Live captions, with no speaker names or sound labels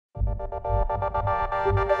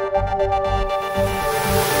Hello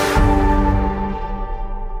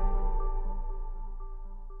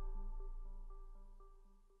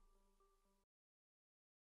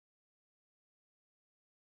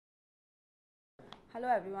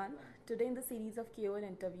everyone. Today in the series of KOL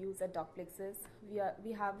interviews at Docplexus,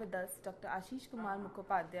 we have with us Dr. Ashis Kumar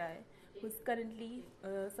Mukhopadhyay, who is currently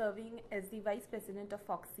serving as the Vice President of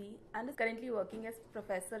FOGSI and is currently working as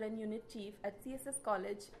Professor and Unit Chief at CSS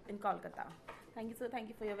College in Kolkata. Thank you, sir. Thank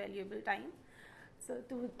you for your valuable time. So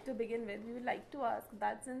to begin with, we would like to ask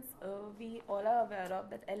that since we all are aware of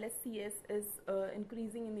that LSCS is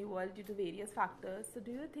increasing in the world due to various factors, so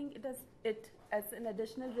do you think it as an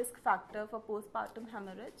additional risk factor for postpartum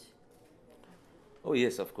hemorrhage? Oh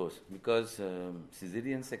yes, of course, because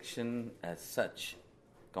cesarean section as such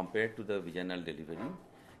compared to the vaginal delivery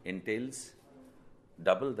entails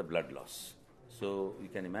double the blood loss. So you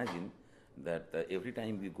can imagine that every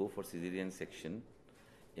time we go for cesarean section,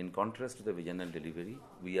 in contrast to the vaginal delivery,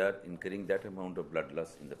 we are incurring that amount of blood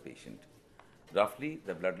loss in the patient. Roughly,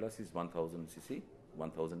 the blood loss is 1000 cc,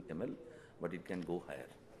 1000 ml, but it can go higher.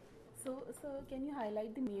 So, can you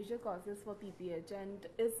highlight the major causes for PPH, and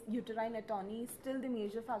is uterine atony still the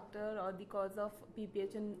major factor or the cause of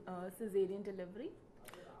PPH in cesarean delivery?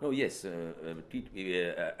 No, yes,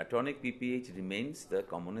 atonic PPH remains the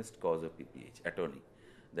commonest cause of PPH, atony.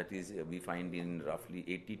 That is, we find in roughly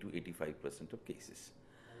 80 to 85% of cases.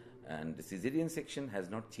 And the cesarean section has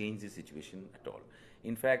not changed the situation at all.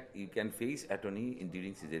 In fact, you can face atony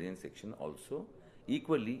during cesarean section also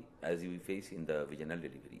equally as you face in the vaginal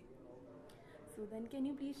delivery. So then can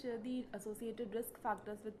you please share the associated risk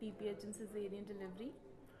factors with PPH in cesarean delivery?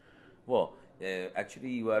 Well,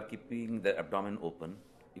 actually you are keeping the abdomen open.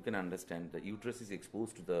 You can understand the uterus is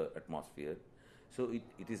exposed to the atmosphere. So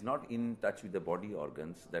it is not in touch with the body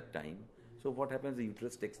organs that time. So what happens, the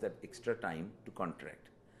uterus takes that extra time to contract.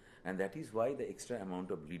 And that is why the extra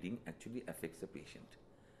amount of bleeding actually affects the patient.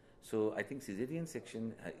 So I think cesarean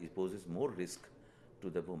section poses more risk to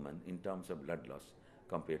the woman in terms of blood loss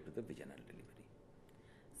compared to the vaginal delivery.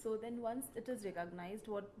 So then once it is recognized,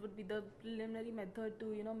 what would be the preliminary method to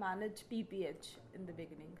manage PPH in the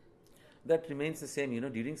beginning? That remains the same.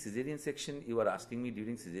 During cesarean section, you are asking me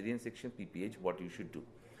during cesarean section PPH what you should do.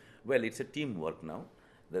 Well, it's a teamwork now.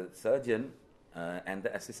 The surgeon and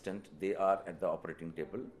the assistant, they are at the operating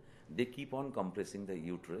table. They keep on compressing the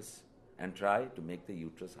uterus and try to make the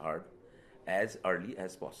uterus hard as early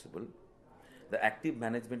as possible. The active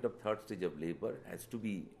management of third stage of labor has to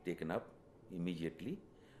be taken up immediately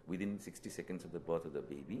within 60 seconds of the birth of the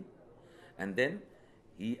baby. And then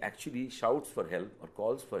he actually shouts for help or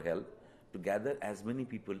calls for help to gather as many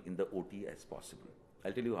people in the OT as possible.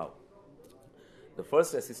 I'll tell you how. The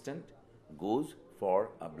first assistant goes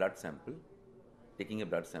for a blood sample, taking a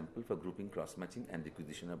blood sample for grouping, cross-matching and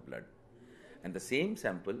requisition of blood. And the same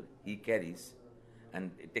sample he carries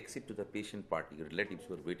and takes it to the patient party, relatives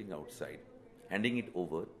who are waiting outside, handing it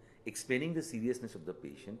over, explaining the seriousness of the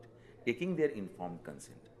patient, taking their informed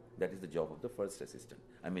consent. That is the job of the first assistant,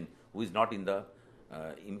 who is not in the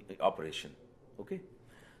operation. Okay.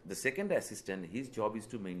 The second assistant, his job is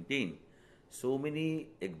to maintain so many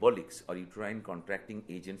embolics or uterine contracting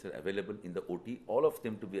agents are available in the OT, all of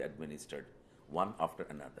them to be administered one after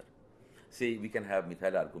another. Say we can have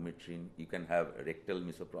methylargometrine, you can have rectal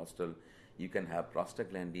misoprostol, you can have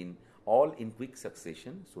prostaglandin, all in quick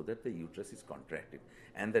succession so that the uterus is contracted.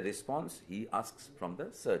 And the response he asks from the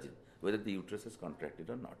surgeon whether the uterus is contracted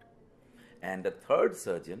or not. And the third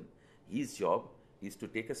surgeon, his job is to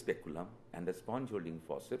take a speculum and a sponge holding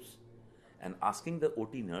forceps and asking the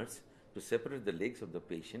OT nurse to separate the legs of the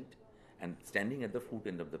patient and standing at the foot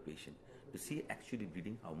end of the patient to see actually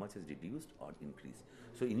bleeding how much has reduced or increased.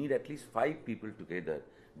 So you need at least 5 people together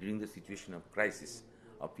during the situation of crisis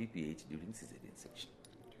of PPH during cesarean section.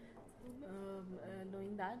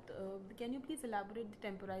 Knowing that, can you please elaborate the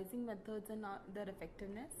temporizing methods and their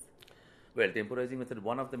effectiveness? Well, temporizing method,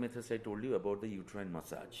 one of the methods I told you about the uterine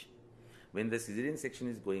massage. When the cesarean section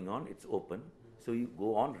is going on, it's open. So you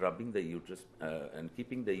go on rubbing the uterus and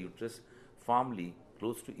keeping the uterus firmly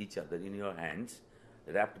close to each other in your hands,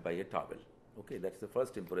 wrapped by a towel. Okay, that's the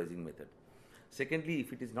first temporizing method. Secondly,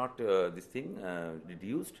 if it is not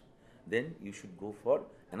reduced, then you should go for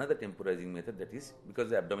another temporizing method, that is,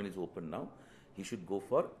 because the abdomen is open now, he should go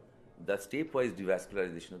for the stepwise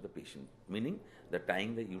devascularization of the patient, meaning the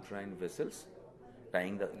tying the uterine vessels,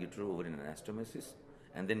 tying the uterovarian anastomosis,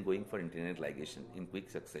 and then going for internal ligation in quick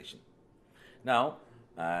succession. Now,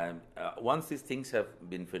 once these things have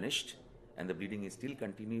been finished and the bleeding is still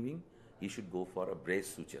continuing, he should go for a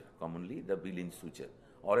brace suture, commonly the Billings suture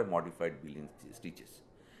or a modified Billings stitches.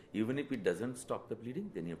 Even if it doesn't stop the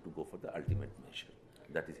bleeding, then you have to go for the ultimate measure.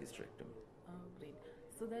 That is hysterectomy. Great.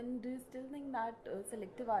 So then, do you still think that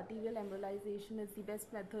selective arterial embolization is the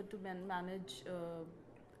best method to manage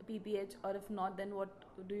PPH, or if not, then what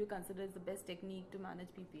do you consider is the best technique to manage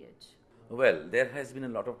PPH? Well, there has been a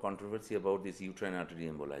lot of controversy about this uterine artery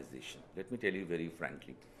embolization. Let me tell you very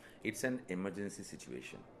frankly, it's an emergency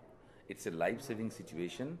situation. It's a life-saving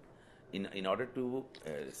situation. In order to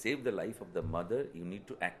save the life of the mother, you need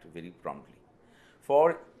to act very promptly.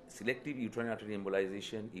 For selective uterine artery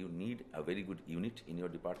embolization, you need a very good unit in your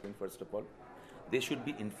department, first of all. They should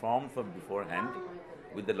be informed from beforehand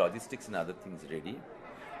with the logistics and other things ready.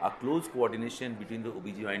 A close coordination between the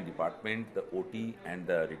OBGYN department, the OT and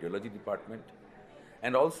the radiology department.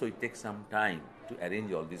 And also it takes some time to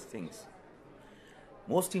arrange all these things.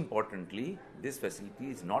 Most importantly, this facility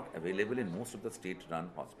is not available in most of the state-run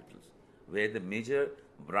hospitals, where the major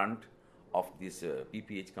brunt of this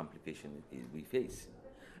PPH complication we face.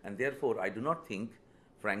 And therefore, I do not think,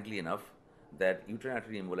 frankly enough, that uterine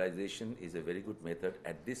artery embolization is a very good method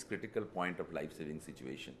at this critical point of life-saving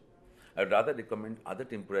situation. I would rather recommend other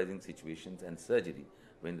temporizing situations and surgery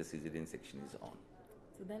when the cesarean section is on.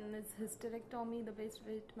 So then is hysterectomy the best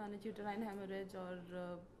way to manage uterine hemorrhage, or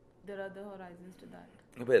there are other horizons to that?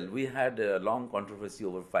 Well, we had a long controversy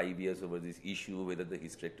over 5 years over this issue, whether the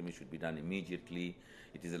hysterectomy should be done immediately.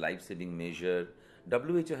 It is a life-saving measure.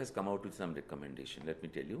 WHO has come out with some recommendation, let me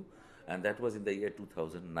tell you, and that was in the year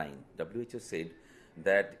 2009. WHO said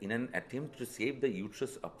that in an attempt to save the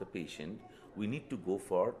uterus of the patient, we need to go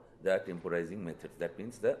for the temporizing methods. That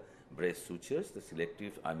means the breast sutures, the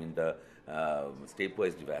selective, the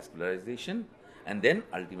stepwise devascularization, and then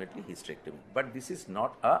ultimately hysterectomy. But this is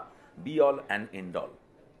not a be-all and end-all.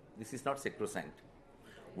 This is not sacrosanct.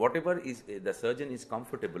 Whatever is the surgeon is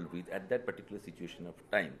comfortable with at that particular situation of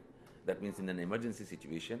time, that means in an emergency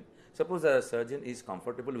situation, suppose a surgeon is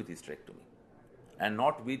comfortable with hysterectomy and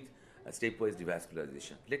not with stepwise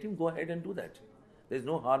devascularization, let him go ahead and do that. There is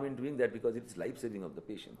no harm in doing that because it is life-saving of the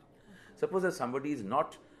patient. Suppose that somebody is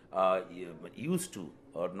not used to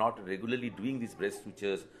or not regularly doing these breast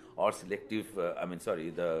sutures or selective,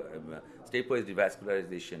 stepwise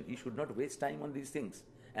devascularization, he should not waste time on these things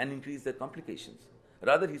and increase the complications.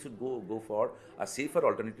 Rather, he should go for a safer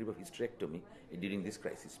alternative of hysterectomy during this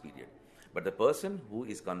crisis period. But the person who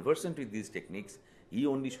is conversant with these techniques, he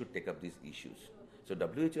only should take up these issues. So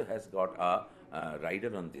WHO has got a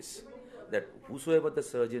rider on this, that whosoever the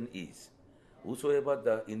surgeon is,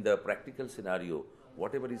 whosoever in the practical scenario,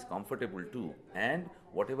 whatever is comfortable to and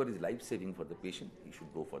whatever is life-saving for the patient, he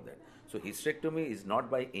should go for that. So hysterectomy is not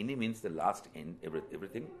by any means the last end,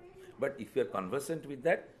 everything. But if you are conversant with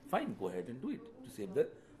that, fine, go ahead and do it to save the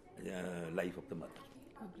life of the mother.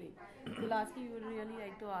 Oh, great. So lastly, we would really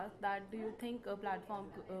like to ask that, do you think a platform,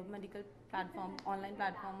 medical platform, online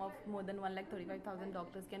platform of more than 135,000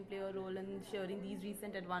 doctors can play a role in sharing these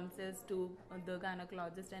recent advances to the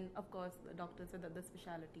gynecologist and of course the doctors with other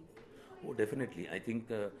specialities? Oh, definitely. I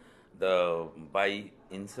think by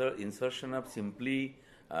insertion of simply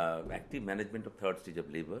active management of third stage of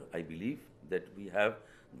labor, I believe that we have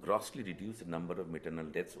grossly reduced the number of maternal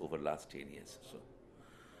deaths over last 10 years. So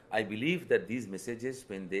I believe that these messages,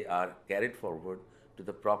 when they are carried forward to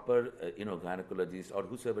the proper gynecologist or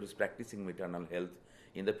whosoever is practicing maternal health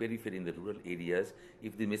in the periphery, in the rural areas,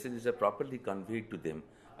 if the messages are properly conveyed to them,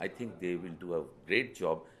 I think they will do a great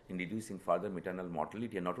job in reducing further maternal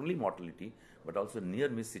mortality, and not only mortality but also near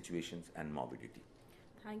miss situations and morbidity.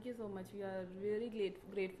 Thank you so much. We are really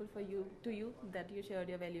grateful to you that you shared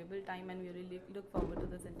your valuable time, and we really look forward to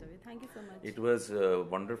this interview. Thank you so much. It was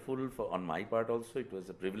wonderful on my part also. It was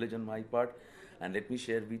a privilege on my part. And let me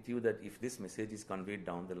share with you that if this message is conveyed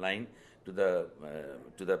down the line to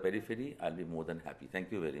the periphery, I'll be more than happy.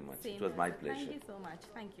 Thank you very much. Same. It was my pleasure. Thank you so much.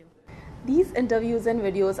 Thank you. These interviews and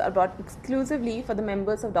videos are brought exclusively for the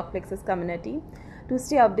members of Docplexus community. To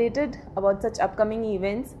stay updated about such upcoming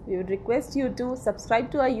events, we would request you to subscribe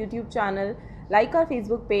to our YouTube channel, like our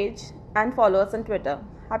Facebook page, and follow us on Twitter.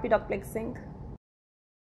 Happy Docplexing.